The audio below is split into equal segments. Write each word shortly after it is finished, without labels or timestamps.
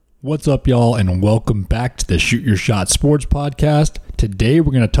What's up, y'all, and welcome back to the Shoot Your Shot Sports Podcast. Today,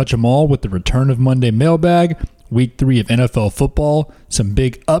 we're going to touch them all with the return of Monday Mailbag, Week 3 of NFL football, some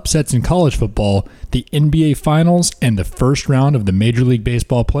big upsets in college football, the NBA Finals, and the first round of the Major League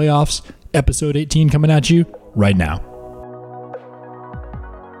Baseball playoffs. Episode 18 coming at you right now.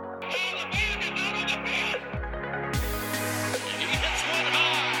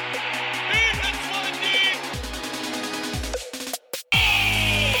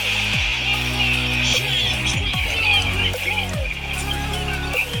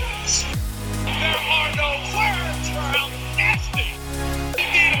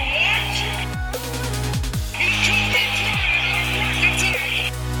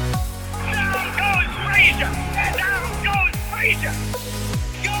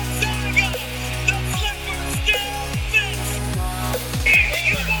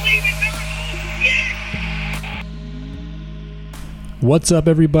 What's up,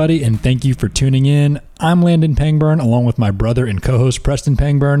 everybody, and thank you for tuning in. I'm Landon Pangburn, along with my brother and co-host Preston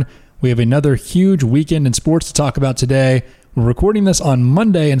Pangburn. We have another huge weekend in sports to talk about today. We're recording this on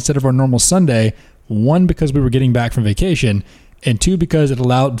Monday instead of our normal Sunday, one, because we were getting back from vacation, and two, because it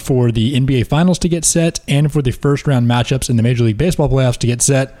allowed for the NBA Finals to get set and for the first round matchups in the Major League Baseball playoffs to get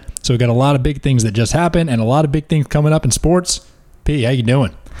set. So we got a lot of big things that just happened and a lot of big things coming up in sports. P, how you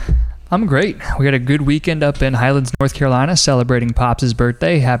doing? I'm great. We had a good weekend up in Highlands, North Carolina, celebrating Pops'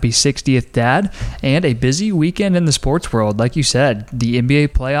 birthday. Happy 60th, Dad. And a busy weekend in the sports world. Like you said, the NBA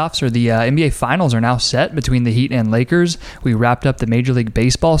playoffs or the NBA Finals are now set between the Heat and Lakers. We wrapped up the Major League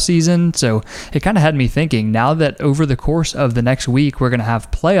Baseball season, so it kind of had me thinking, now that over the course of the next week, we're going to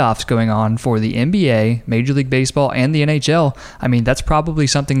have playoffs going on for the NBA, Major League Baseball, and the NHL. I mean, that's probably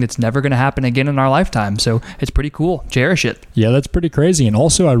something that's never going to happen again in our lifetime, so it's pretty cool. Cherish it. Yeah, that's pretty crazy. And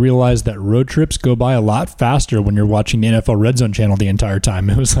also, I realized that road trips go by a lot faster when you're watching the NFL Red Zone channel the entire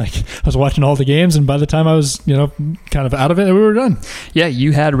time. It was like I was watching all the games, and by the time I was, kind of out of it, we were done. Yeah,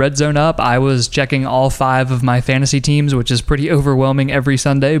 you had Red Zone up. I was checking all 5 of my fantasy teams, which is pretty overwhelming every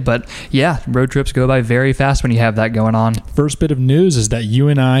Sunday. But yeah, road trips go by very fast when you have that going on. First bit of news is that you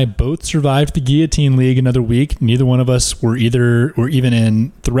and I both survived the Guillotine League another week. Neither one of us were even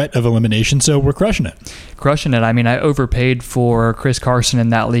in threat of elimination, so we're crushing it. Crushing it. I mean, I overpaid for Chris Carson in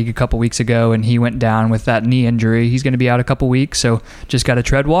that league a couple weeks ago, and he went down with that knee injury. He's going to be out a couple weeks, so just got to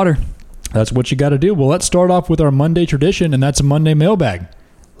tread water. That's what you got to do. Well, let's start off with our Monday tradition, and that's a Monday mailbag.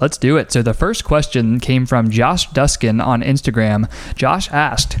 Let's do it. So the first question came from Josh Duskin on Instagram. Josh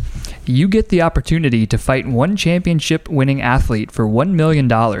asked, you get the opportunity to fight one championship-winning athlete for $1 million.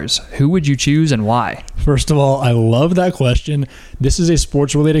 Who would you choose and why? First of all, I love that question. This is a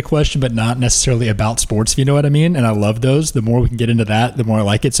sports-related question, but not necessarily about sports, if you know what I mean, and I love those. The more we can get into that, the more I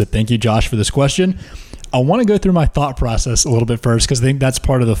like it, so thank you, Josh, for this question. I want to go through my thought process a little bit first because I think that's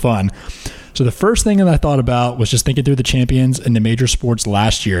part of the fun. So the first thing that I thought about was just thinking through the champions in the major sports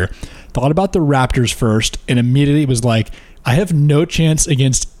last year. Thought about the Raptors first, and immediately was like, I have no chance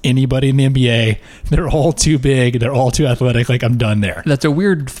against anybody in the NBA. They're all too big. They're all too athletic. Like, I'm done there. That's a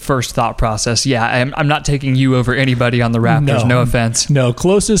weird first thought process. Yeah, I'm not taking you over anybody on the Raptors. No offense. No,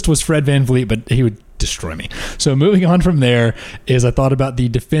 closest was Fred VanVleet, but he would destroy me. So moving on from there is I thought about the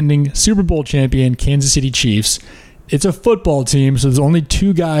defending Super Bowl champion Kansas City Chiefs. It's a football team, so there's only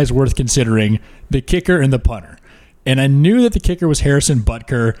 2 guys worth considering, the kicker and the punter. And I knew that the kicker was Harrison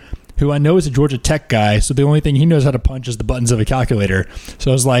Butker, who I know is a Georgia Tech guy, so the only thing he knows how to punch is the buttons of a calculator.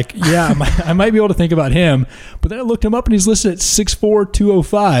 So I was like, yeah, I might be able to think about him. But then I looked him up, and he's listed at 6'4",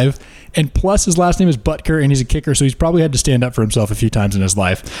 205, and plus his last name is Butker, and he's a kicker, so he's probably had to stand up for himself a few times in his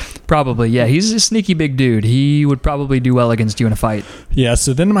life. Probably, yeah. He's a sneaky big dude. He would probably do well against you in a fight. Yeah,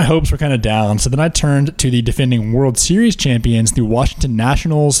 so then my hopes were kind of down. So then I turned to the defending World Series champions, the Washington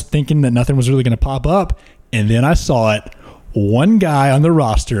Nationals, thinking that nothing was really going to pop up. And then I saw it. One guy on the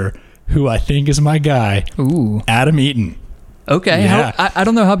roster who I think is my guy, Adam Eaton. Okay, yeah. I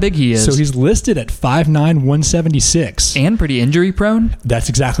don't know how big he is. So he's listed at 5'9", 176. And pretty injury prone? That's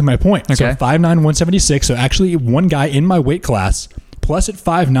exactly my point. Okay. So 5'9", 176, so actually one guy in my weight class, plus at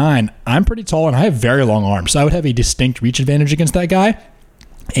 5'9", I'm pretty tall and I have very long arms, so I would have a distinct reach advantage against that guy.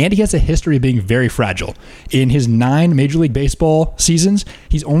 And he has a history of being very fragile. In his 9 Major League Baseball seasons,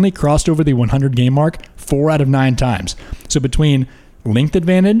 he's only crossed over the 100-game mark 4 out of 9 times. So between length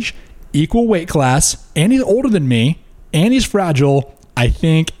advantage, equal weight class, and he's older than me, and he's fragile, I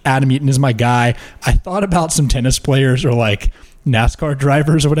think Adam Eaton is my guy. I thought about some tennis players or like NASCAR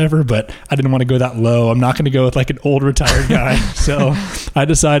drivers or whatever, but I didn't want to go that low. I'm not going to go with like an old retired guy. So I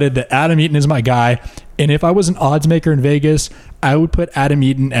decided that Adam Eaton is my guy. And if I was an odds maker in Vegas, I would put Adam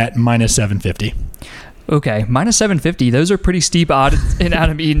Eaton at minus 750. Okay, minus 750. Those are pretty steep odds in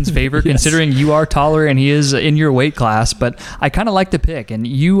Adam Eaton's favor, yes, considering you are taller and he is in your weight class. But I kind of like the pick, and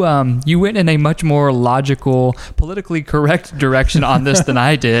you went in a much more logical, politically correct direction on this than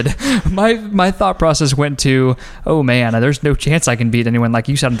I did. My thought process went to, oh man, there's no chance I can beat anyone like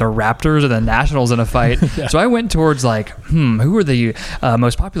you said, the Raptors or the Nationals in a fight. Yeah. So I went towards like, who are the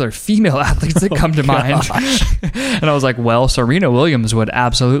most popular female athletes that come to mind? And I was like, well, Serena Williams would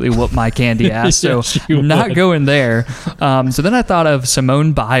absolutely whoop my candy ass. So not going there. So then I thought of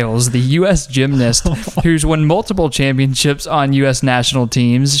Simone Biles, the U.S. gymnast who's won multiple championships on U.S. national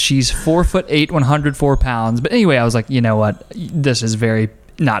teams. She's 4'8", 104 pounds. But anyway, I was like, you know what? This is very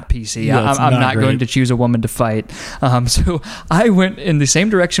not PC. Yeah, I'm not going to choose a woman to fight. So I went in the same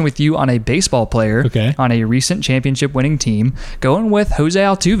direction with you on a baseball player, on a recent championship winning team, going with Jose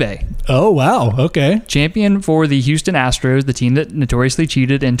Altuve. Oh, wow. Okay. Champion for the Houston Astros, the team that notoriously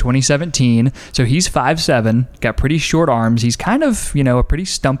cheated in 2017. So he's 5'7", got pretty short arms. He's kind of, a pretty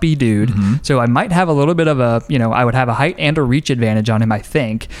stumpy dude. Mm-hmm. So I might have a little bit of I would have a height and a reach advantage on him, I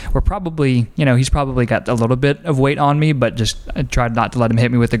think. We're probably, he's probably got a little bit of weight on me, but just I tried not to let him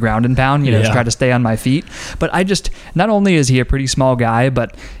hit me with the ground and pound, try to stay on my feet. But not only is he a pretty small guy,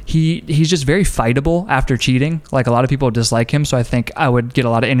 but he's just very fightable after cheating. Like a lot of people dislike him, so I think I would get a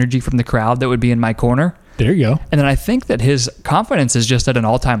lot of energy from the crowd that would be in my corner. There you go. And then I think that his confidence is just at an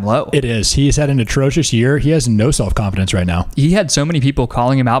all-time low. It is. He's had an atrocious year. He has no self-confidence right now. He had so many people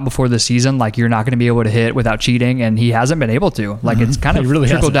calling him out before the season, like, you're not going to be able to hit without cheating, and he hasn't been able to. Like, it's kind of really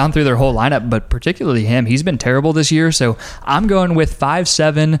trickled down through their whole lineup, but particularly him. He's been terrible this year, so I'm going with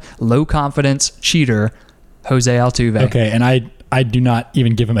 5'7", low-confidence cheater, Jose Altuve. Okay, and I do not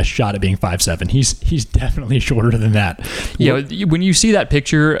even give him a shot at being 5'7". He's definitely shorter than that. When you see that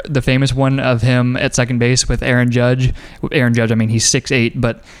picture, the famous one of him at second base with Aaron Judge, I mean, he's 6'8",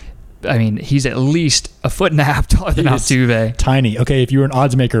 but I mean, he's at least a foot and a half taller than Altuve. Tiny. Okay, if you were an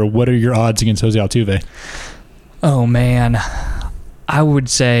odds maker, what are your odds against Jose Altuve? Oh, man. I would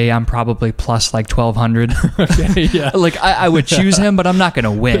say I'm probably plus like 1,200. Okay, yeah. Like I would choose him, but I'm not going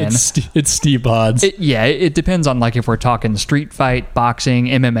to win. It's steep odds. It depends on like if we're talking street fight, boxing,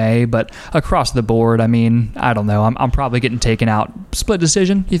 MMA, but across the board, I mean, I don't know. I'm probably getting taken out. Split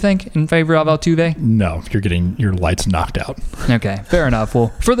decision, you think, in favor of Altuve? No, you're getting your lights knocked out. Okay, fair enough.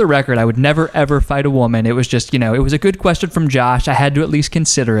 Well, for the record, I would never ever fight a woman. It was just, it was a good question from Josh. I had to at least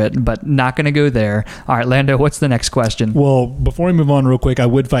consider it, but not going to go there. All right, Lando, what's the next question? Well, before we move on real quick, I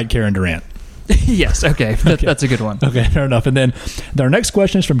would fight Karen Durant. Yes, okay. That's a good one. Okay, fair enough. And then our next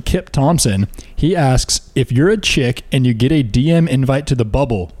question is from Kip Thompson. He asks, if you're a chick and you get a DM invite to the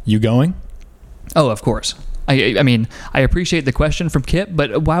bubble, you going? Oh, of course. I mean, I appreciate the question from Kip,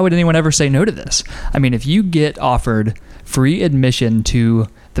 but why would anyone ever say no to this? I mean, if you get offered free admission to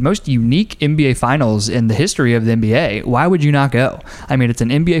the most unique NBA Finals in the history of the NBA, why would you not go? I mean, it's an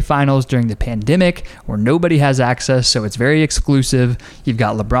NBA Finals during the pandemic where nobody has access, so it's very exclusive. You've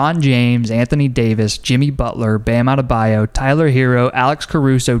got LeBron James, Anthony Davis, Jimmy Butler, Bam Adebayo, Tyler Hero, Alex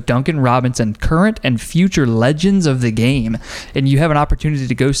Caruso, Duncan Robinson, current and future legends of the game. And you have an opportunity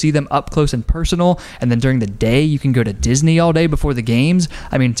to go see them up close and personal, and then during the day, you can go to Disney all day before the games.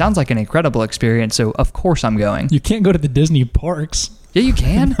 I mean, it sounds like an incredible experience, so of course I'm going. You can't go to the Disney parks. Yeah, you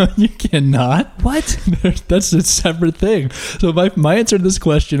can. No, you cannot. What? That's a separate thing. So my answer to this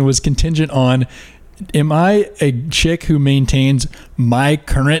question was contingent on, am I a chick who maintains my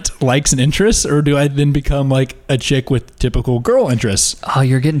current likes and interests, or do I then become like a chick with typical girl interests? Oh,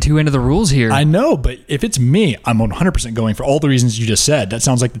 you're getting too into the rules here. I know, but if it's me, I'm 100% going for all the reasons you just said. That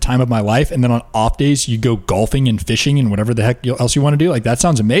sounds like the time of my life. And then on off days, you go golfing and fishing and whatever the heck else you want to do. Like, that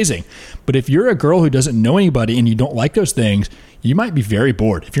sounds amazing. But if you're a girl who doesn't know anybody and you don't like those things, you might be very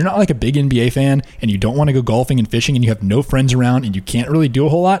bored. If you're not like a big NBA fan and you don't want to go golfing and fishing and you have no friends around and you can't really do a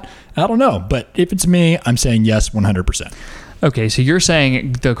whole lot, I don't know. But if it's me, I'm saying yes, 100%. Okay, so you're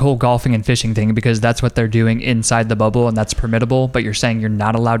saying the whole golfing and fishing thing because that's what they're doing inside the bubble and that's permittable, but you're saying you're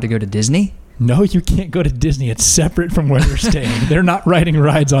not allowed to go to Disney? No, you can't go to Disney. It's separate from where they're staying. They're not riding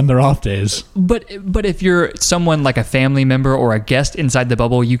rides on their off days. But if you're someone like a family member or a guest inside the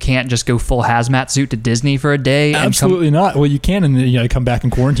bubble, you can't just go full hazmat suit to Disney for a day. Absolutely not. Well, you can, and then you come back in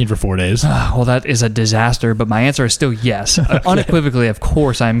quarantine for 4 days. Well, that is a disaster. But my answer is still yes. Okay. Unequivocally, of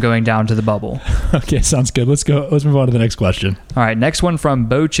course, I'm going down to the bubble. Okay, sounds good. Let's go. Let's move on to the next question. All right, next one from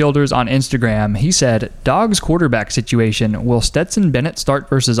Bo Childers on Instagram. He said, Dogs quarterback situation. Will Stetson Bennett start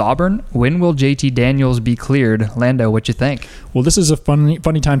versus Auburn? When will JT Daniels be cleared? Lando, what you think? Well, this is a funny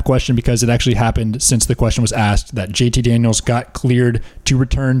time question because it actually happened since the question was asked that JT Daniels got cleared to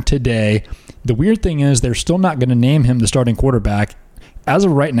return today. The weird thing is they're still not going to name him the starting quarterback as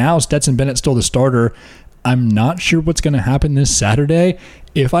of right now, Stetson Bennett's still the starter. I'm not sure what's going to happen this Saturday.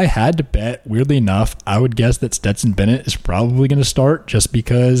 If I had to bet, weirdly enough, I would guess that Stetson Bennett is probably going to start just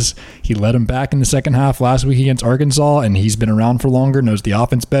because he led him back in the second half last week against Arkansas, and he's been around for longer, knows the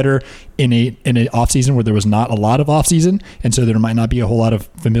offense better in a offseason where there was not a lot of offseason, and so there might not be a whole lot of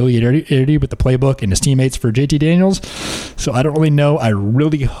familiarity with the playbook and his teammates for JT Daniels. So I don't really know. I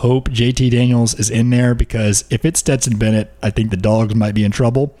really hope JT Daniels is in there, because if it's Stetson Bennett, I think the Dogs might be in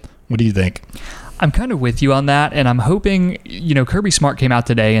trouble. What do you think? I'm kind of with you on that, and I'm hoping, Kirby Smart came out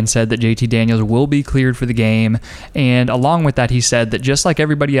today and said that JT Daniels will be cleared for the game, and along with that, he said that just like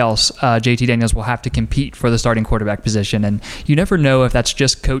everybody else, JT Daniels will have to compete for the starting quarterback position, and you never know if that's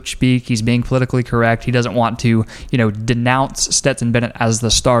just coach speak. He's being politically correct. He doesn't want to, denounce Stetson Bennett as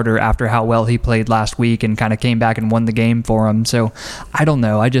the starter after how well he played last week and kind of came back and won the game for him. So I don't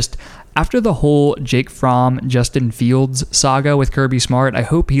know. After the whole Jake Fromm, Justin Fields saga with Kirby Smart, I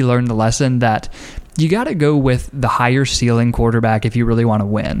hope he learned the lesson that you got to go with the higher ceiling quarterback if you really want to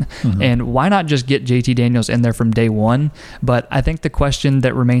win. Mm-hmm. And why not just get JT Daniels in there from day one? But I think the question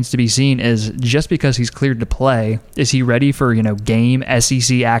that remains to be seen is, just because he's cleared to play, is he ready for, game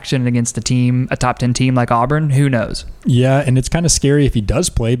SEC action against a top 10 team like Auburn? Who knows? Yeah, and it's kind of scary if he does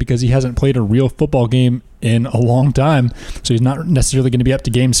play, because he hasn't played a real football game in a long time, so he's not necessarily going to be up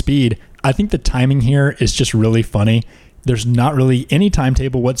to game speed. I think the timing here is just really funny. There's not really any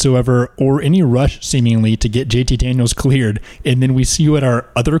timetable whatsoever or any rush seemingly to get JT Daniels cleared, and then we see what our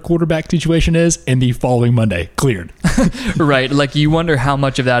other quarterback situation is, and the following Monday, cleared. Right, like you wonder how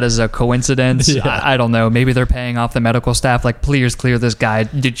much of that is a coincidence. Yeah. I don't know. Maybe they're paying off the medical staff, like, please clear this guy.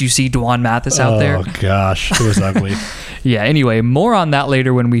 Did you see Dwan Mathis out there? Oh gosh, it was ugly. Yeah, anyway, more on that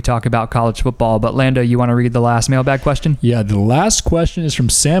later when we talk about college football. But Lando, you want to read the last mailbag question? Yeah, the last question is from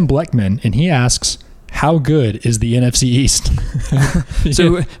Sam Bleckman, and he asks, how good is the NFC East?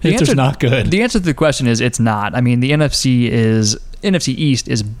 So the answer's not good. The answer to the question is it's not. I mean, the NFC East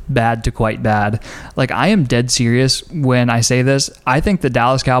is bad to quite bad. Like, I am dead serious when I say this. I think the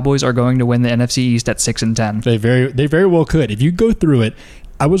Dallas Cowboys are going to win the NFC East at 6-10. They very well could. If you go through it,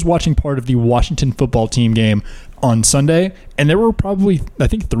 I was watching part of the Washington football team game on Sunday, and there were probably, I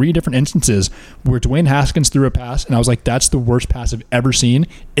think, 3 different instances where Dwayne Haskins threw a pass, and I was like, that's the worst pass I've ever seen.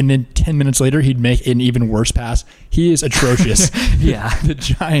 And then 10 minutes later, he'd make an even worse pass. He is atrocious. Yeah. The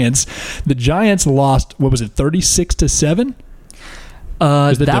Giants lost, 36-7?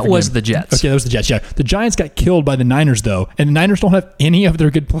 That was the Jets. Okay, that was the Jets, yeah. The Giants got killed by the Niners, though, and the Niners don't have any of their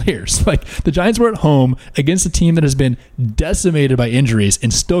good players. Like, the Giants were at home against a team that has been decimated by injuries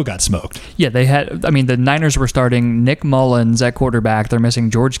and still got smoked. Yeah, the Niners were starting Nick Mullins at quarterback. They're missing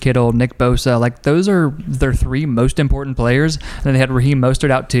George Kittle, Nick Bosa. Like, those are their 3 most important players. And then they had Raheem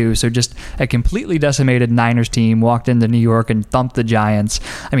Mostert out, too. So just a completely decimated Niners team walked into New York and thumped the Giants.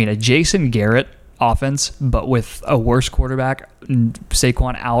 I mean, a Jason Garrett offense, but with a worse quarterback,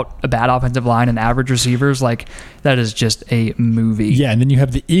 Saquon out, a bad offensive line, and average receivers, like, that is just a movie. Yeah, and then you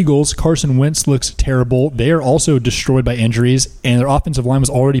have the Eagles. Carson Wentz looks terrible. They are also destroyed by injuries, and their offensive line was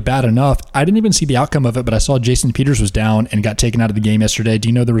already bad enough. I didn't even see the outcome of it, but I saw Jason Peters was down and got taken out of the game yesterday. Do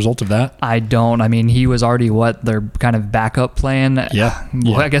you know the result of that? I don't. I mean, he was already their kind of backup plan? Yeah.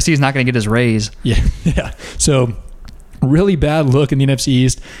 Well, I guess he's not going to get his raise. Yeah. So, really bad look in the NFC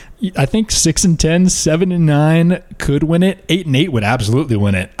East. I think 6-10, 7-9 could win it. 8-8 would absolutely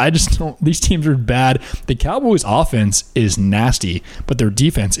win it. I just don't. These teams are bad. The Cowboys' offense is nasty, but their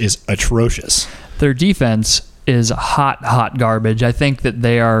defense is atrocious. Their defense is hot garbage. I think that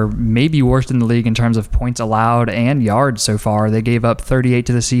they are maybe worst in the league in terms of points allowed and yards so far. They gave up 38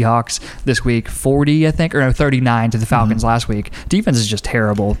 to the Seahawks this week, 39 to the Falcons last week. Defense is just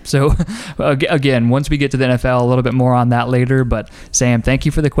terrible. So, again, once we get to the NFL, a little bit more on that later. But, Sam, thank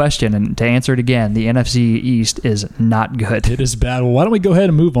you for the question. And to answer it again, the NFC East is not good. It is bad. Well, why don't we go ahead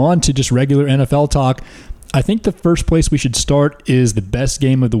and move on to just regular NFL talk? I think the first place we should start is the best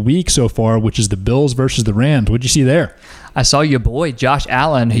game of the week so far, which is the Bills versus the Rams. What'd you see there? I saw your boy, Josh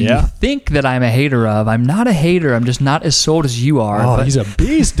Allen, who you think that I'm a hater of. I'm not a hater. I'm just not as sold as you are. Oh, he's a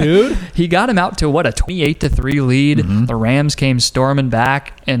beast, dude. He got him out to, a 28-3 lead. Mm-hmm. The Rams came storming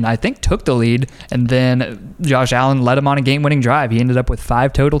back and I think took the lead. And then Josh Allen led him on a game-winning drive. He ended up with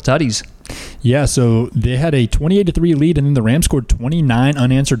 5 total tutties. Yeah, so they had a 28-3 lead, and then the Rams scored 29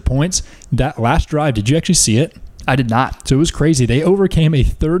 unanswered points. That last drive, did you actually see it? I did not. So it was crazy. They overcame a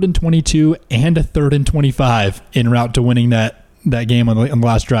 3rd and 22 and a 3rd and 25 en route to winning that that game on the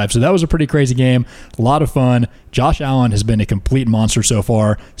last drive. So that was a pretty crazy game. A lot of fun. Josh Allen has been a complete monster so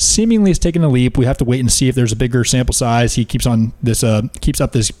far. Seemingly has taken a leap. We have to wait and see if there's a bigger sample size. He keeps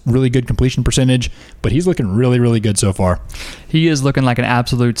up this really good completion percentage, but he's looking really, really good so far. He is looking like an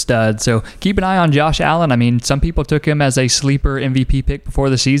absolute stud. So keep an eye on Josh Allen. I mean, some people took him as a sleeper MVP pick before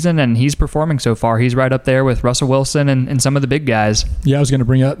the season, and he's performing so far. He's right up there with Russell Wilson and some of the big guys. Yeah, I was going to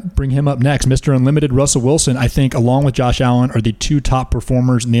bring him up next. Mr. Unlimited Russell Wilson, I think, along with Josh Allen, are the two top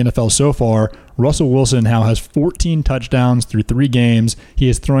performers in the NFL so far. Russell Wilson now has 14 touchdowns through 3 games. He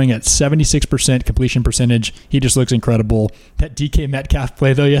is throwing at 76% completion percentage. He just looks incredible. That DK Metcalf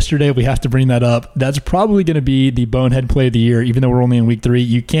play, though, yesterday, we have to bring that up. That's probably going to be the bonehead play of the year, even though we're only in week 3.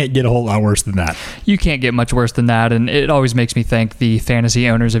 You can't get a whole lot worse than that. You can't get much worse than that, and it always makes me think the fantasy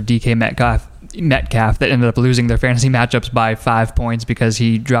owners of DK Metcalf that ended up losing their fantasy matchups by 5 points because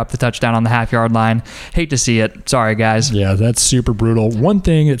he dropped the touchdown on the half-yard line. Hate to see it. Sorry, guys. Yeah, that's super brutal. One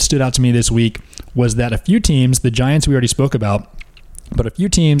thing that stood out to me this week was that a few teams, the Giants we already spoke about, but a few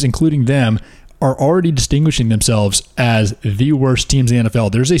teams, including them, are already distinguishing themselves as the worst teams in the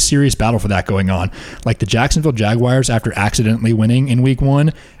NFL. There's a serious battle for that going on. Like the Jacksonville Jaguars, after accidentally winning in week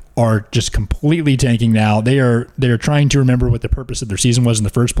 1, are just completely tanking now. They are trying to remember what the purpose of their season was in the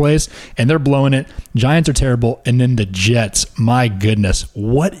first place, and they're blowing it. Giants are terrible, and then the Jets, my goodness,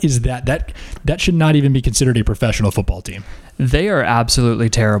 what is that? That should not even be considered a professional football team. They are absolutely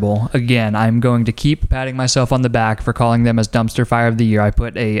terrible. Again, I'm going to keep patting myself on the back for calling them as dumpster fire of the year. I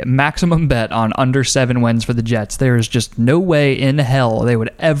put a maximum bet on under 7 wins for the Jets. There is just no way in hell they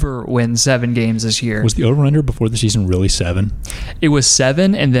would ever win 7 games this year. Was the over-under before the season really 7? It was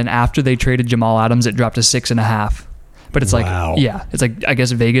 7, and then after they traded Jamal Adams, it dropped to 6.5. But it's wow. it's like, I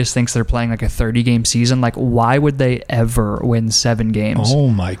guess Vegas thinks they're playing like a 30-game season. Like, why would they ever win 7 games? Oh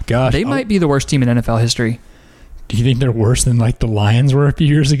my gosh. They might be the worst team in NFL history. Do you think they're worse than like the Lions were a few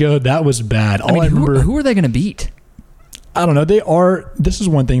years ago? That was bad. Who are they going to beat? I don't know. This is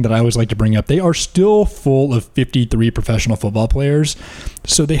one thing that I always like to bring up. They are still full of 53 professional football players,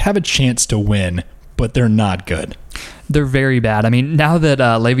 so they have a chance to win, but they're not good. They're very bad. I mean, now that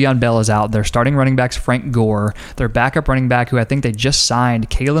Le'Veon Bell is out, their starting running back's Frank Gore. Their backup running back, who I think they just signed,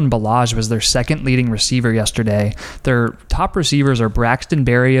 Kalen Ballage, was their second leading receiver yesterday. Their top receivers are Braxton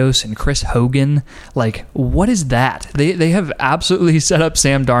Berrios and Chris Hogan. Like, what is that? They have absolutely set up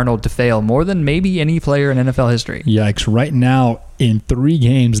Sam Darnold to fail more than maybe any player in NFL history. Yikes. Right now, in 3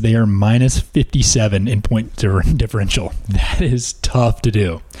 games, they are minus 57 in point differential. That is tough to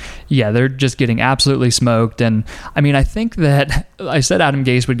do. Yeah, they're just getting absolutely smoked. And I mean, I think that I said Adam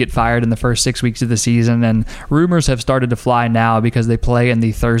Gase would get fired in the first 6 weeks of the season, and rumors have started to fly now because they play in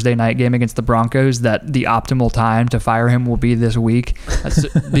the Thursday night game against the Broncos that the optimal time to fire him will be this week.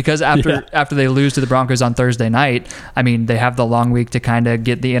 Because after they lose to the Broncos on Thursday night, I mean, they have the long week to kind of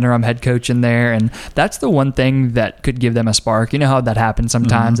get the interim head coach in there, and that's the one thing that could give them a spark. You know how that happens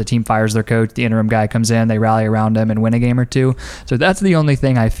sometimes. The team fires their coach, the interim guy comes in, they rally around him and win a game or 2. So that's the only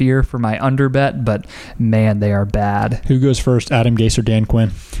thing I fear for my under bet, but man, they are bad. Who goes first, Adam Gase or Dan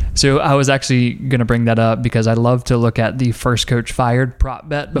Quinn? So I was actually going to bring that up because I love to look at the first coach fired prop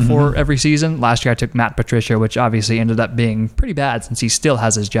bet before every season. Last year I took Matt Patricia, which obviously ended up being pretty bad since he still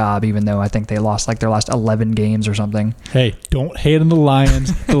has his job, even though I think they lost like their last 11 games or something. Hey, don't hate on the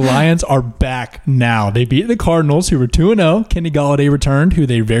Lions. The Lions are back now. They beat the Cardinals, who were 2-0. Kenny Galladay returned, who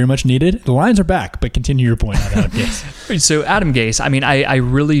they very much needed. The Lions are back, but continue your point on Adam Gase. So Adam Gase, I mean, I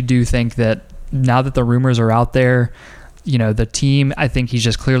really do think that now that the rumors are out there, you know, the team, I think he's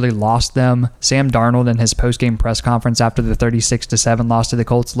just clearly lost them. Sam Darnold in his post-game press conference after the 36-7 loss to the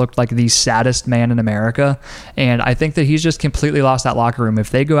Colts looked like the saddest man in America. And I think that he's just completely lost that locker room.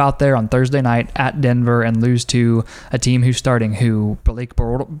 If they go out there on Thursday night at Denver and lose to a team who's starting Blake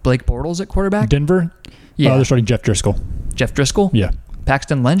Bortles at quarterback? Denver? Yeah. They're starting Jeff Driscoll. Jeff Driscoll? Yeah.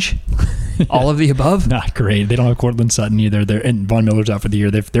 Paxton Lynch? All of the above? Not great. They don't have Cortland Sutton either. And Von Miller's out for the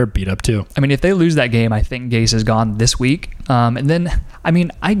year. They're beat up too. I mean, if they lose that game, I think Gase is gone this week. And then, I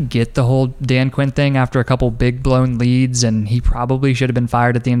mean, I get the whole Dan Quinn thing after a couple big blown leads, and he probably should have been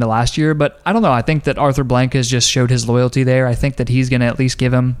fired at the end of last year. But I don't know. I think that Arthur Blank has just showed his loyalty there. I think that he's going to at least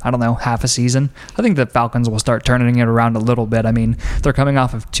give him, I don't know, half a season. I think the Falcons will start turning it around a little bit. I mean, they're coming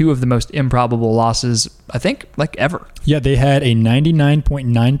off of 2 of the most improbable losses, I think, like ever. Yeah, they had a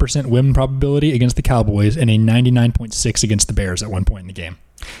 99.9% win probability against the Cowboys and a 99.6% against the Bears at one point in the game.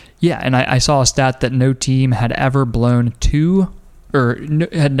 Yeah, and I saw a stat that no team had ever blown 2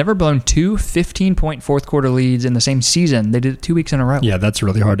 had never blown two 15-point fourth quarter leads in the same season. They did it 2 weeks in a row. Yeah, that's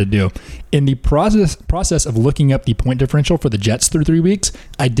really hard to do. In the process of looking up the point differential for the Jets through 3 weeks,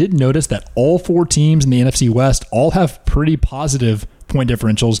 I did notice that all 4 teams in the NFC West all have pretty positive point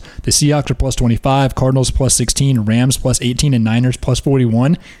differentials. The Seahawks are plus 25, Cardinals plus 16, Rams plus 18, and Niners plus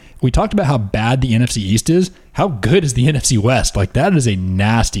 41. We talked about how bad the NFC East is. How good is the NFC West? Like, that is a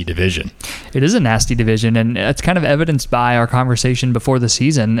nasty division. It is a nasty division, and it's kind of evidenced by our conversation before the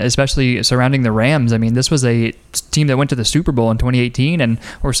season, especially surrounding the Rams. I mean, this was a team that went to the Super Bowl in 2018, and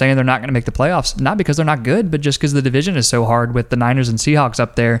we're saying they're not going to make the playoffs, not because they're not good, but just because the division is so hard with the Niners and Seahawks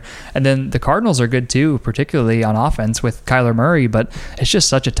up there. And then the Cardinals are good too, particularly on offense with Kyler Murray, but it's just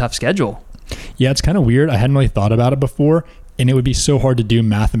such a tough schedule. Yeah, it's kind of weird. I hadn't really thought about it before. And it would be so hard to do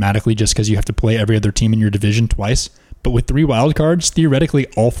mathematically just because you have to play every other team in your division twice. But with 3 wild cards, theoretically,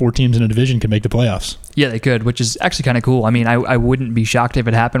 all 4 teams in a division can make the playoffs. Yeah, they could, which is actually kind of cool. I mean, I wouldn't be shocked if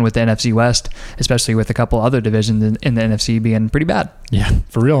it happened with the NFC West, especially with a couple other divisions in the NFC being pretty bad. Yeah,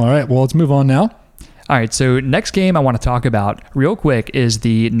 for real. All right, well, let's move on now. All right, so next game I want to talk about real quick is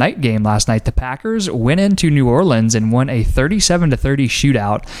the night game last night. The Packers went into New Orleans and won a 37-30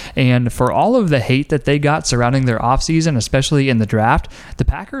 shootout. And for all of the hate that they got surrounding their offseason, especially in the draft, the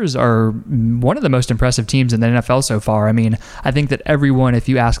Packers are one of the most impressive teams in the NFL so far. I mean, I think that everyone, if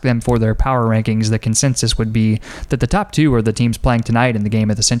you ask them for their power rankings, the consensus would be that the top 2 are the teams playing tonight in the game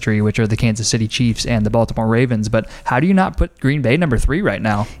of the century, which are the Kansas City Chiefs and the Baltimore Ravens. But how do you not put Green Bay number 3 right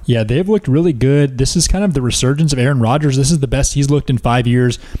now? Yeah, they've looked really good. This is kind of the resurgence of Aaron Rodgers. This is the best he's looked in 5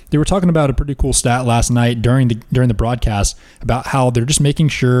 years. They were talking about a pretty cool stat last night during the broadcast about how they're just making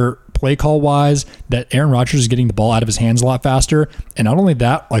sure play call wise that Aaron Rodgers is getting the ball out of his hands a lot faster. And not only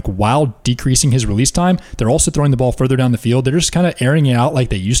that, like while decreasing his release time, they're also throwing the ball further down the field. They're just kind of airing it out like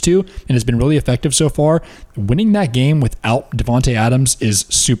they used to, and it's been really effective so far. Winning that game without Davante Adams is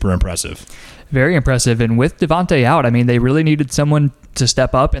super impressive. Very impressive. And with Davante out, I mean, they really needed someone to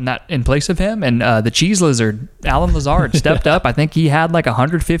step up in place of him. And the cheese lizard, Alan Lazard, stepped up. I think he had like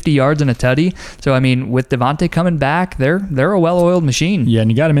 150 yards and a tutty. So, I mean, with Davante coming back, they're a well-oiled machine. Yeah,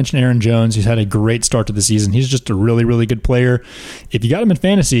 and you got to mention Aaron Jones. He's had a great start to the season. He's just a really, really good player. If you got him in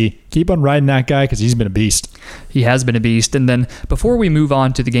fantasy, keep on riding that guy because he's been a beast. He has been a beast. And then before we move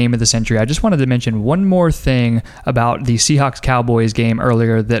on to the game of the century, I just wanted to mention one more thing about the Seahawks-Cowboys game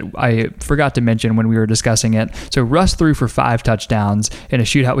earlier that I forgot to mention when we were discussing it. So Russ threw for 5 touchdowns in a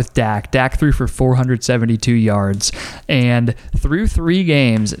shootout with Dak. Dak threw for 472 yards. And through 3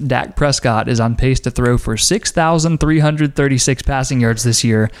 games, Dak Prescott is on pace to throw for 6,336 passing yards this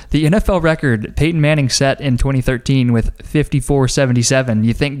year. The NFL record Peyton Manning set in 2013 with 5,477.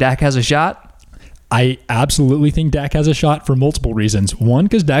 You think Dak has a shot? I absolutely think Dak has a shot for multiple reasons. 1,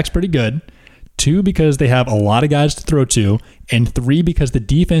 because Dak's pretty good. 2, because they have a lot of guys to throw to. And 3, because the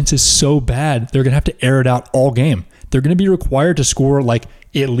defense is so bad, they're going to have to air it out all game. They're going to be required to score like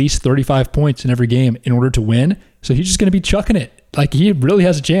at least 35 points in every game in order to win. So he's just going to be chucking it. Like, he really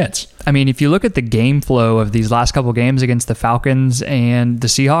has a chance. I mean, if you look at the game flow of these last couple games against the Falcons and the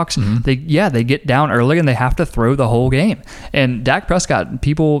Seahawks, they get down early and they have to throw the whole game. And Dak Prescott,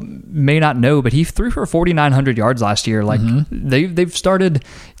 people may not know, but he threw for 4,900 yards last year. Like they've started.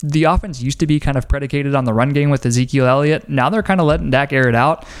 The offense used to be kind of predicated on the run game with Ezekiel Elliott. Now they're kind of letting Dak air it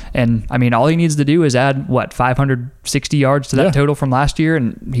out. And I mean, all he needs to do is add 560 yards to that total from last year,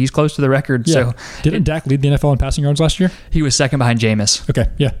 and he's close to the record. Yeah. So didn't Dak lead the NFL in passing yards last year? He was second behind Jameis.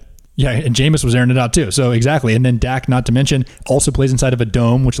 Okay, yeah. Yeah, and Jameis was airing it out too. So exactly. And then Dak, not to mention, also plays inside of a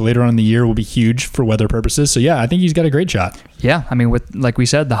dome, which later on in the year will be huge for weather purposes. So yeah, I think he's got a great shot. Yeah, I mean, with like we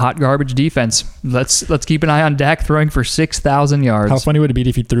said, the hot garbage defense. Let's keep an eye on Dak throwing for 6,000 yards. How funny would it be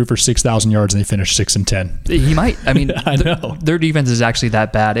if he threw for 6,000 yards and they finished 6-10? He might. I mean, I know. Their defense is actually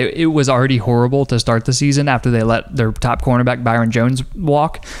that bad. It was already horrible to start the season after they let their top cornerback Byron Jones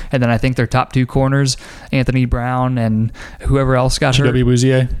walk, and then I think their top 2 corners, Anthony Brown and whoever else got hurt.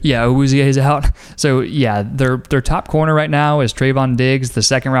 Awuzie. Yeah, Awuzie's out. So yeah, their top corner right now is Trayvon Diggs, the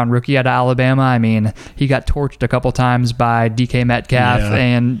 2nd-round rookie out of Alabama. I mean, he got torched a couple times by DK Metcalf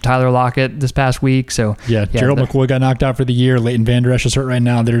and Tyler Lockett this past week. So yeah, Gerald McCoy got knocked out for the year. Leighton Vander Esch is hurt right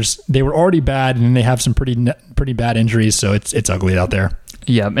now. They were already bad, and then they have some pretty bad injuries. So it's ugly out there.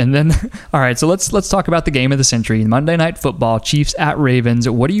 Yeah, and then all right, so let's talk about the game of the century, Monday Night Football, Chiefs at Ravens.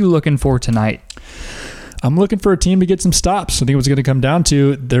 What are you looking for tonight? I'm looking for a team to get some stops. I think what's going to come down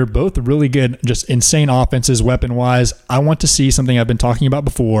to, they're both really good, just insane offenses weapon-wise. I want to see something I've been talking about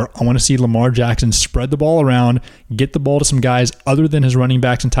before. I want to see Lamar Jackson spread the ball around, get the ball to some guys other than his running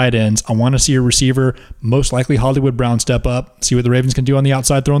backs and tight ends. I want to see a receiver, most likely Hollywood Brown, step up, see what the Ravens can do on the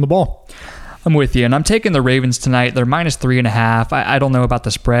outside throwing the ball. I'm with you, and I'm taking the Ravens tonight. They're -3.5. I don't know about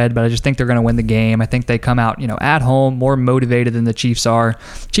the spread, but I just think they're going to win the game. I think they come out, at home, more motivated than the Chiefs are.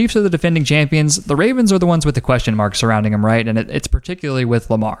 Chiefs are the defending champions. The Ravens are the ones with the question marks surrounding them, right? And it's particularly with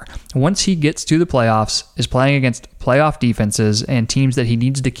Lamar. Once he gets to the playoffs, is playing against playoff defenses and teams that he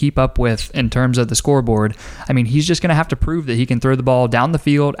needs to keep up with in terms of the scoreboard, he's just going to have to prove that he can throw the ball down the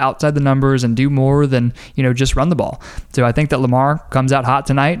field, outside the numbers, and do more than, just run the ball. So I think that Lamar comes out hot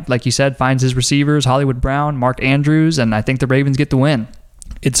tonight, like you said, finds his receivers, Hollywood Brown, Mark Andrews, and I think the Ravens get the win.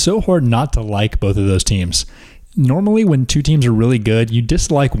 It's so hard not to like both of those teams. Normally when two teams are really good, you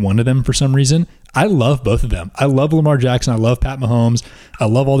dislike one of them for some reason. I love both of them. I love Lamar Jackson. I love Pat Mahomes. I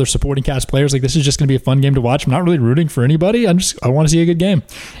love all their supporting cast players. This is just going to be a fun game to watch. I'm not really rooting for anybody. I want to see a good game.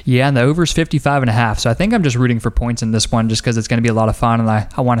 Yeah, and the over is 55.5. So I think I'm just rooting for points in this one just because it's going to be a lot of fun. And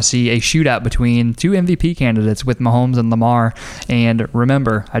I want to see a shootout between two MVP candidates with Mahomes and Lamar. And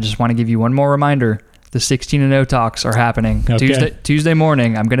remember, I just want to give you one more reminder. The 16-0 talks are happening. Okay. Tuesday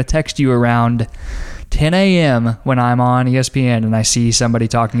morning. I'm going to text you around 10 a.m. when I'm on ESPN and I see somebody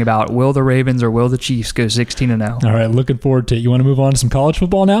talking about will the Ravens or will the Chiefs go 16-0. All right, looking forward to it. You want to move on to some college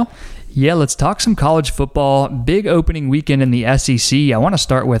football now? Yeah, let's talk some college football. Big opening weekend in the SEC. I want to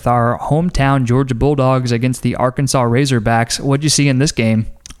start with our hometown Georgia Bulldogs against the Arkansas Razorbacks. What'd you see in this game?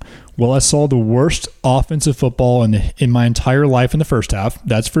 Well, I saw the worst offensive football in my entire life in the first half.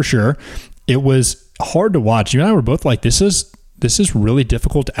 That's for sure. It was hard to watch. You and I were both like, this is really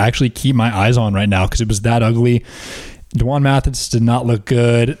difficult to actually keep my eyes on right now because it was that ugly. Dwan Mathis did not look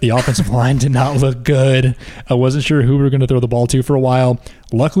good. The offensive line did not look good. I wasn't sure who we were going to throw the ball to for a while.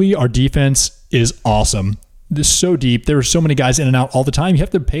 Luckily, our defense is awesome. This is so deep. There were so many guys in and out all the time. You have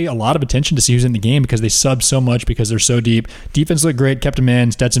to pay a lot of attention to see who's in the game because they sub so much because they're so deep. Defense looked great, kept him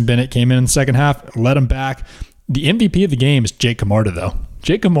in. Stetson Bennett came in the second half, led him back. The MVP of the game is Jake Camarda, though.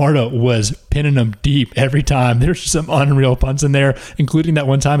 Jake Camarda was pinning them deep every time. There's some unreal punts in there, including that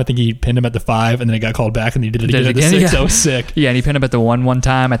one time. I think he pinned him at the 5, and then it got called back, and he did it again at the 6. Yeah. That was sick. Yeah, and he pinned him at the 1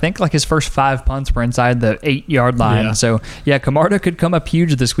 time. I think his first 5 punts were inside the 8-yard line. Yeah. So, yeah, Camarda could come up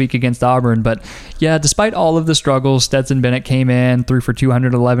huge this week against Auburn. But, yeah, despite all of the struggles, Stetson Bennett came in, threw for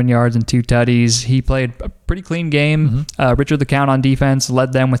 211 yards and 2 tutties. He played a pretty clean game. Mm-hmm. Richard LeCount on defense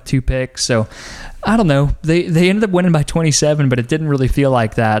led them with 2 picks. So, I don't know. They ended up winning by 27, but it didn't really feel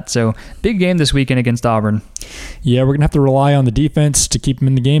like that. So, big game this weekend against Auburn. Yeah, we're going to have to rely on the defense to keep them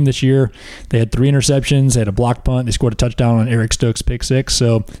in the game this year. They had 3 interceptions. They had a blocked punt. They scored a touchdown on Eric Stokes' pick 6.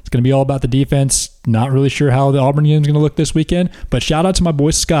 So, it's going to be all about the defense. Not really sure how the Auburn game is going to look this weekend. But shout out to my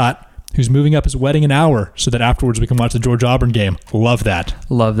boy Scott, who's moving up his wedding an hour so that afterwards we can watch the Georgia-Auburn game. Love that.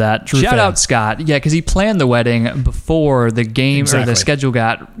 Love that. True Shout fan. out Scott. Yeah, because he planned the wedding before the game or the schedule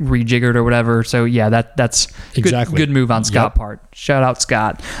got rejiggered or whatever. So, yeah, that's good move on Scott's part. Shout out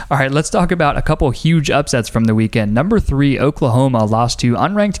Scott. All right, let's talk about a couple huge upsets from the weekend. Number 3, Oklahoma lost to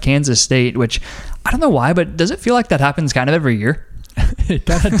unranked Kansas State, which I don't know why, but does it feel like that happens kind of every year? It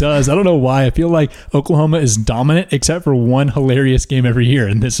kind of does. I don't know why. I feel like Oklahoma is dominant except for one hilarious game every year,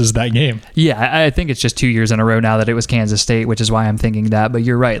 and this is that game. Yeah, I think it's just 2 years in a row now that it was Kansas State, which is why I'm thinking that. But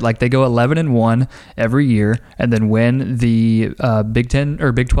you're right. They go 11-1 every year and then win the Big 10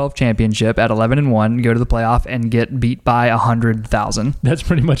 or Big 12 championship at 11-1, go to the playoff, and get beat by 100,000. That's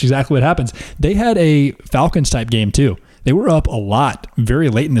pretty much exactly what happens. They had a Falcons-type game, too. They were up a lot very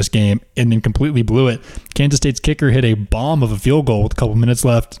late in this game and then completely blew it. Kansas State's kicker hit a bomb of a field goal with a couple minutes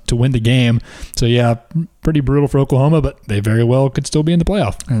left to win the game. So, yeah, pretty brutal for Oklahoma, but they very well could still be in the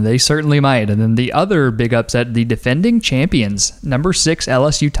playoff. And they certainly might. And then the other big upset, the defending champions, number 6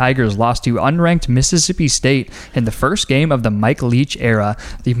 LSU Tigers lost to unranked Mississippi State in the first game of the Mike Leach era.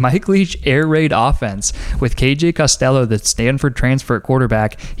 The Mike Leach air raid offense with KJ Costello, the Stanford transfer at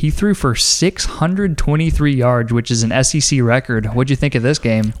quarterback, he threw for 623 yards, which is an SEC record. What'd you think of this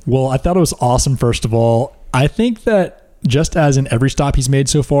game? Well, I thought it was awesome, first of all. I think that just as in every stop he's made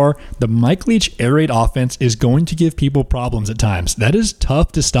so far, the Mike Leach air raid offense is going to give people problems at times. That is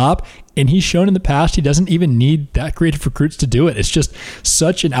tough to stop, and he's shown in the past he doesn't even need that creative recruits to do it. It's just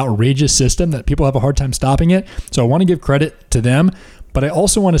such an outrageous system that people have a hard time stopping it. So I want to give credit to them, but I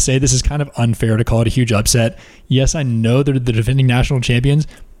also want to say this is kind of unfair to call it a huge upset. Yes, I know they're the defending national champions,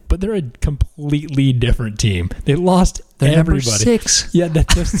 but they're a completely different team. They lost They're number 6. Yeah,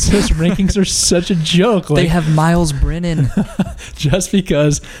 those rankings are such a joke. They have Miles Brennan. Just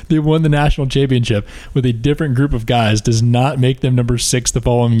because they won the national championship with a different group of guys does not make them number 6 the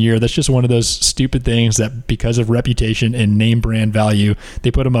following year. That's just one of those stupid things that because of reputation and name brand value,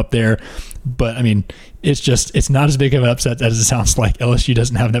 they put them up there. But I mean, it's not as big of an upset as it sounds like. LSU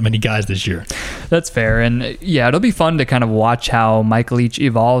doesn't have that many guys this year. That's fair. And yeah, it'll be fun to kind of watch how Mike Leach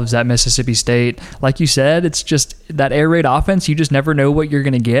evolves at Mississippi State. Like you said, it's just that air raid offense. You just never know what you're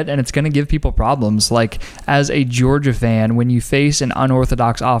going to get, and it's going to give people problems. Like as a Georgia fan, when you face an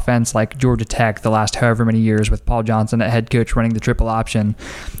unorthodox offense like Georgia Tech the last however many years with Paul Johnson at head coach running the triple option,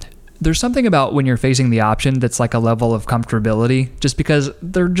 there's something about when you're facing the option that's like a level of comfortability just because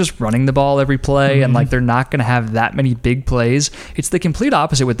they're just running the ball every play and like they're not going to have that many big plays. It's the complete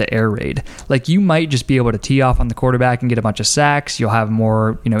opposite with the air raid. Like you might just be able to tee off on the quarterback and get a bunch of sacks. You'll have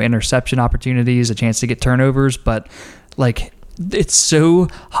more, interception opportunities, a chance to get turnovers, but like it's so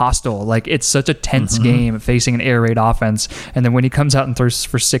hostile. Like it's such a tense game facing an air raid offense. And then when he comes out and throws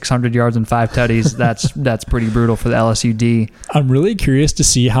for 600 yards and 5 tutties, that's pretty brutal for the LSU D. I'm really curious to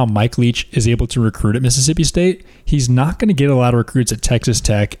see how Mike Leach is able to recruit at Mississippi State. He's not going to get a lot of recruits at Texas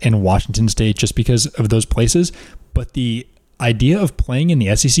Tech and Washington State just because of those places. But the idea of playing in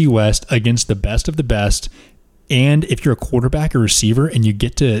the SEC West against the best of the best, and if you're a quarterback or receiver and you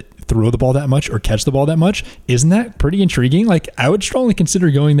get to throw the ball that much or catch the ball that much, isn't that pretty intriguing? Like I would strongly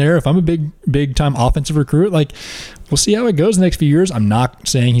consider going there if I'm a big time offensive recruit. Like we'll see how it goes the next few years. I'm not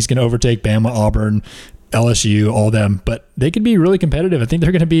saying he's going to overtake Bama, Auburn, LSU, all them, but they could be really competitive. I think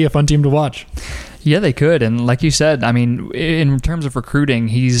they're going to be a fun team to watch. Yeah, they could. And like you said, I mean, in terms of recruiting,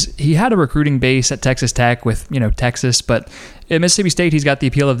 he had a recruiting base at Texas Tech with, Texas, but at Mississippi State, he's got the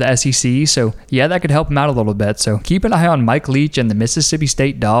appeal of the SEC. So yeah, that could help him out a little bit. So keep an eye on Mike Leach and the Mississippi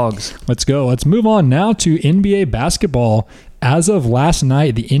State Dogs. Let's go. Let's move on now to NBA basketball. As of last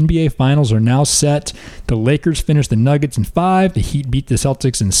night, the NBA Finals are now set. The Lakers finished the Nuggets in 5. The Heat beat the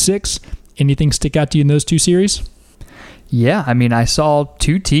Celtics in 6. Anything stick out to you in those two series? Yeah, I mean, I saw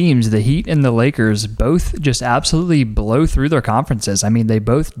two teams, the Heat and the Lakers, both just absolutely blow through their conferences. I mean, they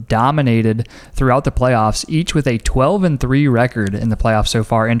both dominated throughout the playoffs, each with a 12-3 record in the playoffs so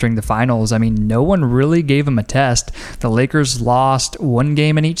far, entering the finals. I mean, no one really gave them a test. The Lakers lost one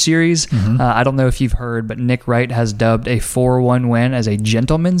game in each series. I don't know if you've heard, but Nick Wright has dubbed a 4-1 win as a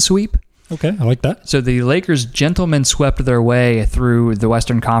gentleman's sweep. Okay, I like that. So the Lakers gentlemen swept their way through the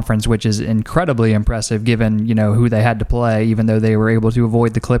Western Conference, which is incredibly impressive given, who they had to play, even though they were able to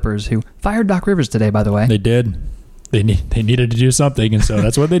avoid the Clippers, who fired Doc Rivers today, by the way. They did. They needed to do something, and so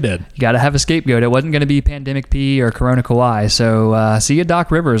that's what they did. You got to have a scapegoat. It wasn't going to be Pandemic P or Corona Kawhi. So see you,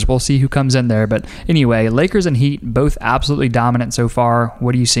 Doc Rivers. We'll see who comes in there. But anyway, Lakers and Heat, both absolutely dominant so far.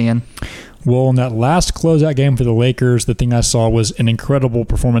 What are you seeing? Well, in that last closeout game for the Lakers, the thing I saw was an incredible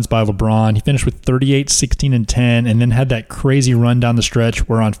performance by LeBron. He finished with 38, 16, and 10, and then had that crazy run down the stretch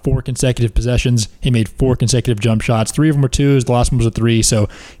where on 4 consecutive possessions, he made 4 consecutive jump shots. 3 of them were 2s, the last one was a 3, so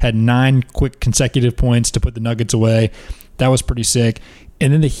had 9 quick consecutive points to put the Nuggets away. That was pretty sick.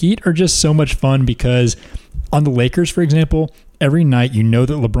 And then the Heat are just so much fun because on the Lakers, for example, every night you know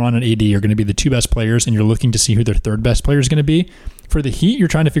that LeBron and AD are going to be the 2 best players, and you're looking to see who their 3rd best player is going to be. For the Heat, you're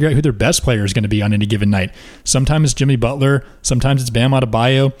trying to figure out who their best player is going to be on any given night. Sometimes it's Jimmy Butler. Sometimes it's Bam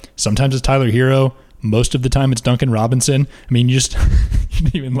Adebayo. Sometimes it's Tyler Hero. Most of the time it's Duncan Robinson. I mean, you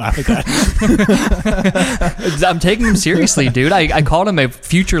didn't even laugh at that. I'm taking him seriously, dude. I called him a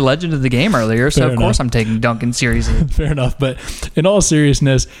future legend of the game earlier, so of course I'm taking Duncan seriously. Fair enough. But in all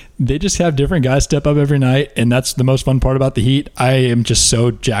seriousness, they just have different guys step up every night, and that's the most fun part about the Heat. I am just so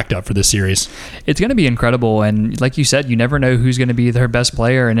jacked up for this series. It's going to be incredible, and like you said, you never know who's going to be their best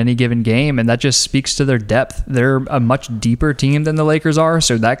player in any given game, and that just speaks to their depth. They're a much deeper team than the Lakers are,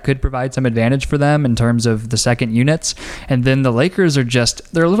 so that could provide some advantage for them in terms of the second units. And then the Lakers are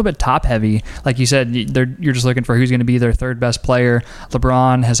they're a little bit top heavy. Like you said, you're just looking for who's going to be their 3rd best player.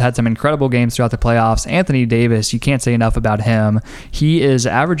 LeBron has had some incredible games throughout the playoffs. Anthony Davis, you can't say enough about him. He is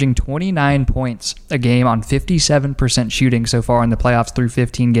averaging 29 points a game on 57% shooting so far in the playoffs through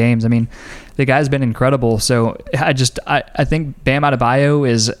 15 games. I mean, the guy's been incredible. So I think Bam Adebayo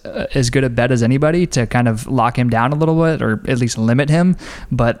is as good a bet as anybody to kind of lock him down a little bit or at least limit him.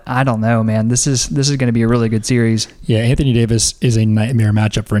 But I don't know, man. This is going to be a really good series. Yeah, Anthony Davis is a nightmare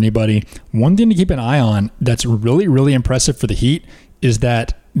matchup for anybody. One thing to keep an eye on that's really, really impressive for the Heat is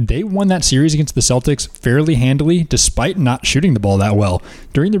that they won that series against the Celtics fairly handily despite not shooting the ball that well.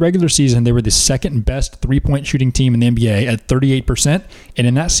 During the regular season, they were the 2nd best 3-point shooting team in the NBA at 38%, and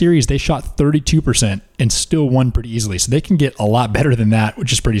in that series, they shot 32% and still won pretty easily. So they can get a lot better than that,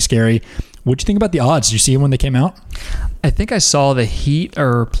 which is pretty scary. What'd you think about the odds? Did you see it when they came out? I think I saw the Heat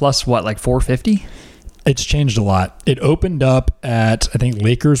are plus what, like 450? It's changed a lot. It opened up at, I think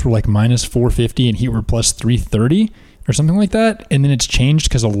Lakers were like minus 450 and Heat were plus 330 or something like that. And then it's changed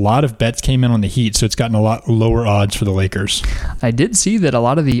because a lot of bets came in on the Heat, so it's gotten a lot lower odds for the Lakers. I did see that a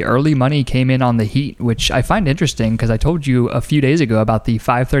lot of the early money came in on the Heat, which I find interesting because I told you a few days ago about the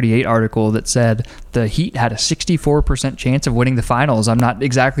 538 article that said the Heat had a 64% chance of winning the finals. I'm not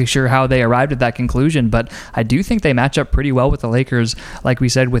exactly sure how they arrived at that conclusion, but I do think they match up pretty well with the Lakers, like we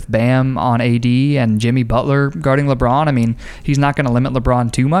said, with Bam on AD and Jimmy Butler guarding LeBron. I mean, he's not going to limit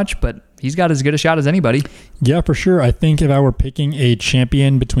LeBron too much, but he's got as good a shot as anybody. Yeah, for sure. I think if I were picking a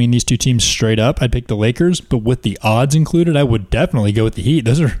champion between these two teams straight up, I'd pick the Lakers. But with the odds included, I would definitely go with the Heat.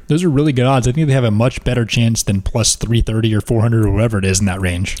 Those are really good odds. I think they have a much better chance than plus 330 or 400 or whatever it is in that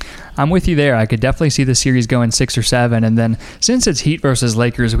range. I'm with you there. I could definitely see the series going 6 or 7. And then since it's Heat versus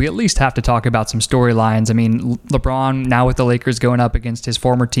Lakers, we at least have to talk about some storylines. I mean, LeBron now with the Lakers going up against his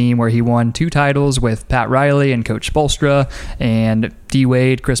former team where he won 2 titles with Pat Riley and Coach Spoelstra and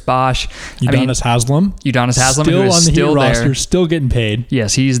D-Wade, Chris Bosh. Udonis Haslem. Still on the Heat roster, still getting paid.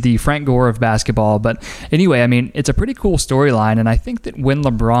 Yes, he's the Frank Gore of basketball. But anyway, I mean, it's a pretty cool storyline. And I think that when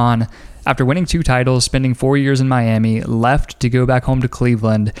LeBron, after winning 2 titles, spending 4 years in Miami, left to go back home to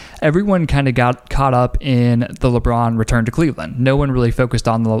Cleveland, everyone kind of got caught up in the LeBron return to Cleveland. No one really focused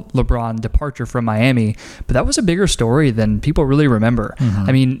on the LeBron departure from Miami, but that was a bigger story than people really remember. Mm-hmm.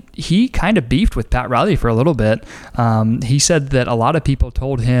 I mean, he kind of beefed with Pat Riley for a little bit. He said that a lot of people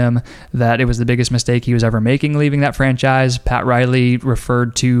told him that it was the biggest mistake he was ever making leaving that franchise. Pat Riley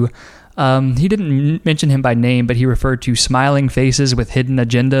referred to he didn't mention him by name, but he referred to smiling faces with hidden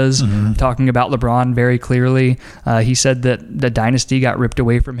agendas, talking about LeBron very clearly. He said that the dynasty got ripped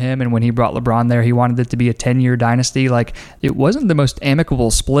away from him, and when he brought LeBron there, he wanted it to be a 10-year dynasty. Like, it wasn't the most amicable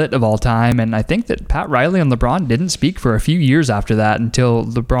split of all time, and I think that Pat Riley and LeBron didn't speak for a few years after that until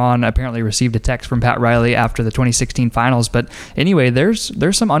LeBron apparently received a text from Pat Riley after the 2016 finals. But anyway, there's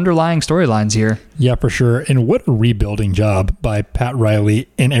some underlying storylines here. Yeah, for sure. And what a rebuilding job by Pat Riley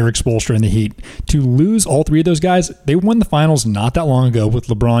and Eric Spoelstra in the Heat. To lose all 3 of those guys, they won the finals not that long ago with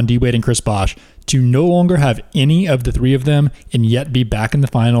LeBron, D-Wade, and Chris Bosh. To no longer have any of the 3 of them and yet be back in the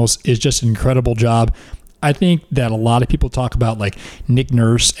finals is just an incredible job. I think that a lot of people talk about like Nick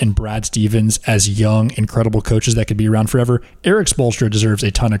Nurse and Brad Stevens as young, incredible coaches that could be around forever. Eric Spoelstra deserves a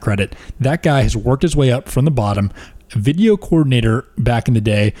ton of credit. That guy has worked his way up from the bottom. Video coordinator back in the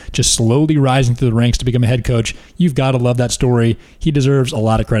day, just slowly rising through the ranks to become a head coach. You've got to love that story. He deserves a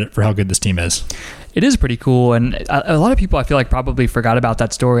lot of credit for how good this team is. It is pretty cool, and a lot of people I feel like probably forgot about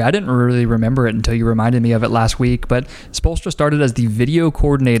that story. I didn't really remember it until you reminded me of it last week, but Spoelstra started as the video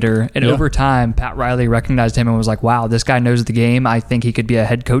coordinator, and over time, Pat Riley recognized him and was like, wow, this guy knows the game. I think he could be a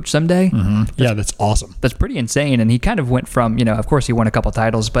head coach someday. Mm-hmm. Yeah, that's awesome. That's pretty insane, and he kind of went from, of course he won a couple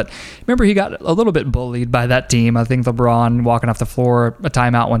titles, but remember he got a little bit bullied by that team. I think LeBron walking off the floor, a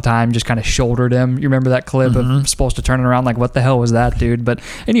timeout one time, just kind of shouldered him. You remember that clip of Spoelstra turning around like, what the hell was that, dude? But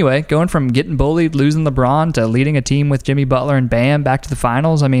anyway, going from getting bullied, losing LeBron, to leading a team with Jimmy Butler and Bam back to the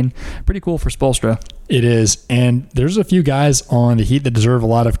finals. I mean, pretty cool for Spoelstra. It is, and there's a few guys on the Heat that deserve a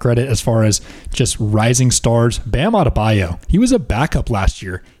lot of credit as far as just rising stars. Bam Adebayo, he was a backup last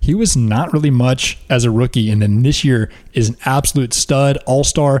year. He was not really much as a rookie, and then this year is an absolute stud,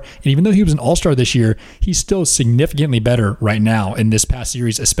 all-star. And even though he was an all-star this year, he's still significantly better right now in this past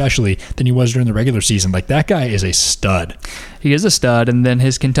series, especially than he was during the regular season. Like, that guy is a stud. He is a stud, and then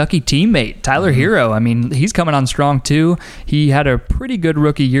his Kentucky teammate, Tyler Hero, I mean, he's coming on strong too. He had a pretty good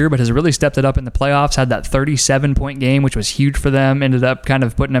rookie year, but has really stepped it up in the playoffs, had that 37-point game, which was huge for them, ended up kind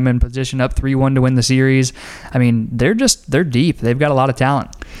of putting them in position up 3-1 to win the series. I mean, they're deep. They've got a lot of talent.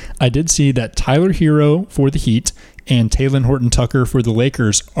 I did see that Tyler Hero for the Heat and Talen Horton-Tucker for the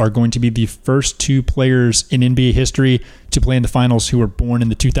Lakers are going to be the first 2 players in NBA history to play in the finals who were born in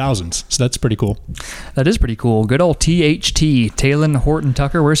the 2000s. So that's pretty cool. That is pretty cool. Good old THT, Talen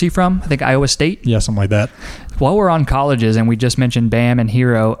Horton-Tucker. Where's he from? I think Iowa State? Yeah, something like that. While we're on colleges, and we just mentioned Bam and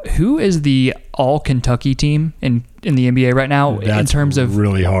Hero, who is the all-Kentucky team in the NBA right now? That's in terms of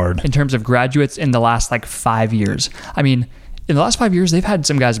really hard. In terms of graduates in the last 5 years. I mean, in the last 5 years, they've had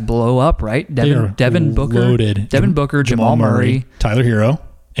some guys blow up, right? Devin Booker, loaded. Devin Booker, Jamal Murray, Tyler Hero,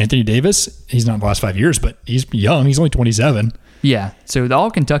 Anthony Davis. He's not in the last 5 years, but he's young. He's only 27. Yeah, so the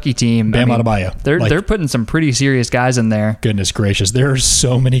all-Kentucky team, Bam Adebayo. They're putting some pretty serious guys in there. Goodness gracious. There are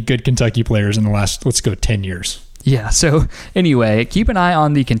so many good Kentucky players in the last, let's go 10 years. Yeah, so anyway, keep an eye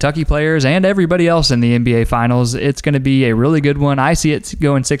on the Kentucky players and everybody else in the NBA Finals. It's going to be a really good one. I see it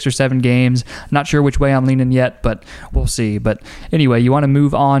going 6 or 7 games. Not sure which way I'm leaning yet, but we'll see. But anyway, you want to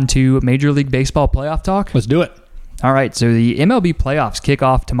move on to Major League Baseball playoff talk? Let's do it. All right, so the MLB playoffs kick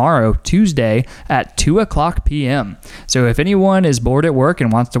off tomorrow, Tuesday, at 2 o'clock p.m. So if anyone is bored at work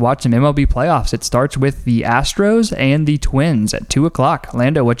and wants to watch some MLB playoffs, it starts with the Astros and the Twins at 2 o'clock.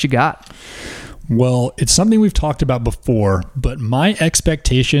 Lando, what you got? Well, it's something we've talked about before, but my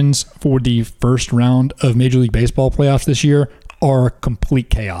expectations for the first round of Major League Baseball playoffs this year are complete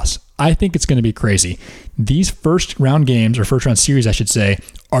chaos. I think it's going to be crazy. These first round games, or first round series, I should say,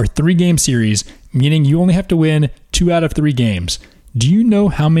 are 3-game series, meaning you only have to win 2 out of 3 games. Do you know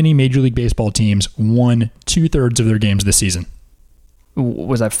how many Major League Baseball teams won 2/3 of their games this season?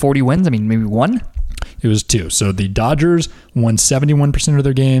 Was that 40 wins? I mean, maybe 1? It was 2. So the Dodgers won 71% of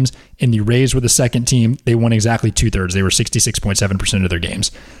their games, and the Rays were the second team. They won exactly 2/3. They were 66.7% of their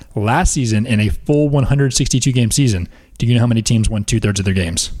games. Last season, in a full 162-game season, do you know how many teams won 2/3 of their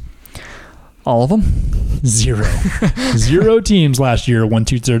games? All of them? 0. 0 teams last year won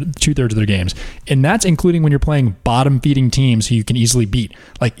 2/3 of their games. And that's including when you're playing bottom-feeding teams who you can easily beat.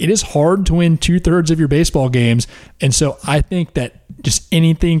 Like, it is hard to win 2/3 of your baseball games. And so I think that just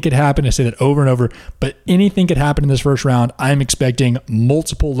anything could happen. I say that over and over, but anything could happen in this first round. I'm expecting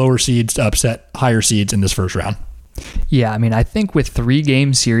multiple lower seeds to upset higher seeds in this first round. Yeah, I mean, I think with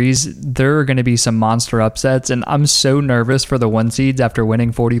 3-game series, there are going to be some monster upsets, and I'm so nervous for the 1 seeds after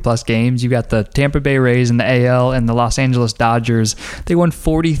winning 40-plus games. You got the Tampa Bay Rays in the AL and the Los Angeles Dodgers. They won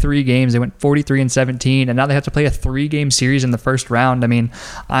 43 games. They went 43-17, and now they have to play a 3-game series in the first round. I mean,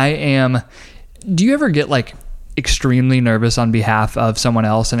 do you ever get like extremely nervous on behalf of someone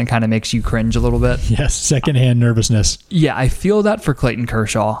else and it kind of makes you cringe a little bit? Yes, secondhand nervousness. Yeah, I feel that for Clayton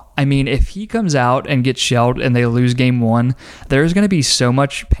Kershaw. I mean, if he comes out and gets shelled and they lose game 1, there's going to be so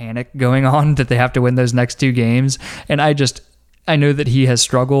much panic going on that they have to win those next 2 games. And I know that he has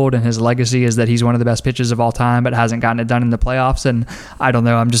struggled, and his legacy is that he's one of the best pitchers of all time, but hasn't gotten it done in the playoffs. And I don't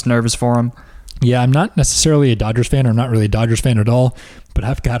know, I'm just nervous for him. Yeah, I'm not necessarily a Dodgers fan, or I'm not really a Dodgers fan at all, but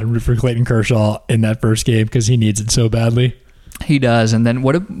I've got to root for Clayton Kershaw in that first game because he needs it so badly. He does. And then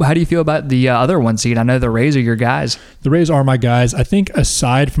how do you feel about the other 1 seed? I know the Rays are your guys. The Rays are my guys. I think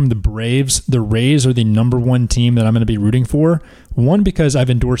aside from the Braves, the Rays are the number 1 team that I'm going to be rooting for. 1, because I've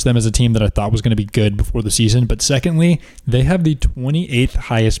endorsed them as a team that I thought was going to be good before the season. But secondly, they have the 28th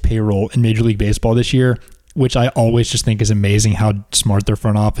highest payroll in Major League Baseball this year, which I always just think is amazing how smart their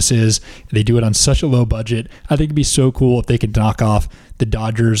front office is. They do it on such a low budget. I think it'd be so cool if they could knock off the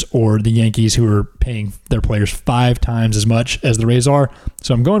Dodgers or the Yankees, who are paying their players 5 times as much as the Rays are.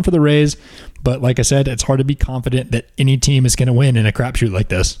 So I'm going for the Rays. But like I said, it's hard to be confident that any team is going to win in a crapshoot like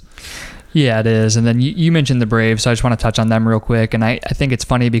this. Yeah, it is. And then you mentioned the Braves, so I just want to touch on them real quick. And I think it's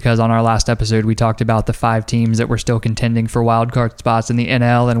funny because on our last episode, we talked about the 5 teams that were still contending for wild card spots in the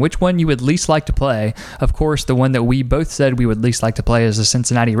NL and which one you would least like to play. Of course, the one that we both said we would least like to play is the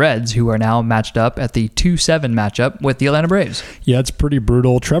Cincinnati Reds, who are now matched up at the 2-7 matchup with the Atlanta Braves. Yeah, it's pretty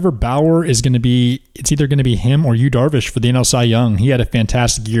brutal. Trevor Bauer it's either going to be him or Yu Darvish for the NL Cy Young. He had a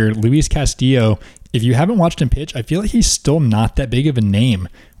fantastic year. Luis Castillo, if you haven't watched him pitch, I feel like he's still not that big of a name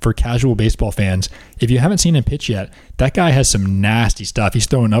for casual baseball fans. If you haven't seen him pitch yet, that guy has some nasty stuff. He's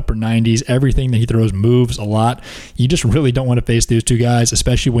throwing upper 90s. Everything that he throws moves a lot. You just really don't want to face those 2 guys,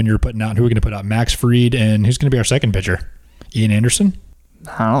 especially when you're putting out, who are going to put out Max Fried, and who's going to be our second pitcher? Ian Anderson?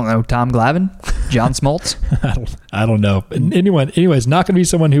 I don't know, Tom Glavine, John Smoltz. I don't know. Anyways, not going to be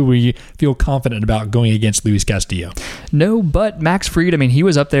someone who we feel confident about going against Luis Castillo. No, but Max Fried, I mean, he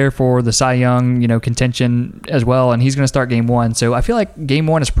was up there for the Cy Young, contention as well, and he's going to start game 1. So I feel like game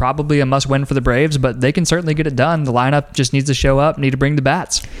 1 is probably a must-win for the Braves, but they can certainly get it done. The lineup just needs to show up, need to bring the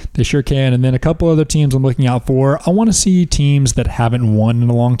bats. They sure can. And then a couple other teams I'm looking out for. I want to see teams that haven't won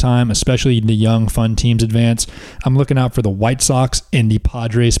in a long time, especially the young, fun teams advance. I'm looking out for the White Sox and the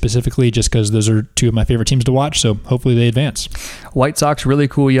Padres specifically, just because those are 2 of my favorite teams to watch, so hopefully they advance. White Sox, really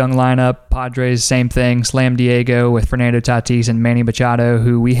cool young lineup. Padres, same thing. Slam Diego with Fernando Tatis and Manny Machado,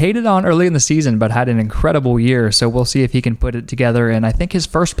 who we hated on early in the season, but had an incredible year, so we'll see if he can put it together, and I think his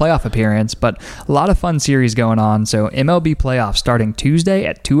first playoff appearance, but a lot of fun series going on, so MLB playoffs starting Tuesday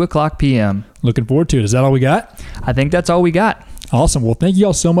at 2 o'clock p.m. Looking forward to it. Is that all we got? I think that's all we got. Awesome. Well, thank you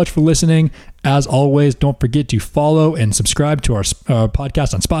all so much for listening. As always, don't forget to follow and subscribe to our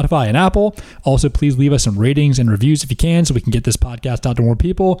podcast on Spotify and Apple. Also, please leave us some ratings and reviews if you can so we can get this podcast out to more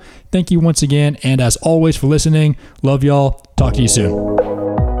people. Thank you once again. And as always for listening. Love y'all. Talk to you soon.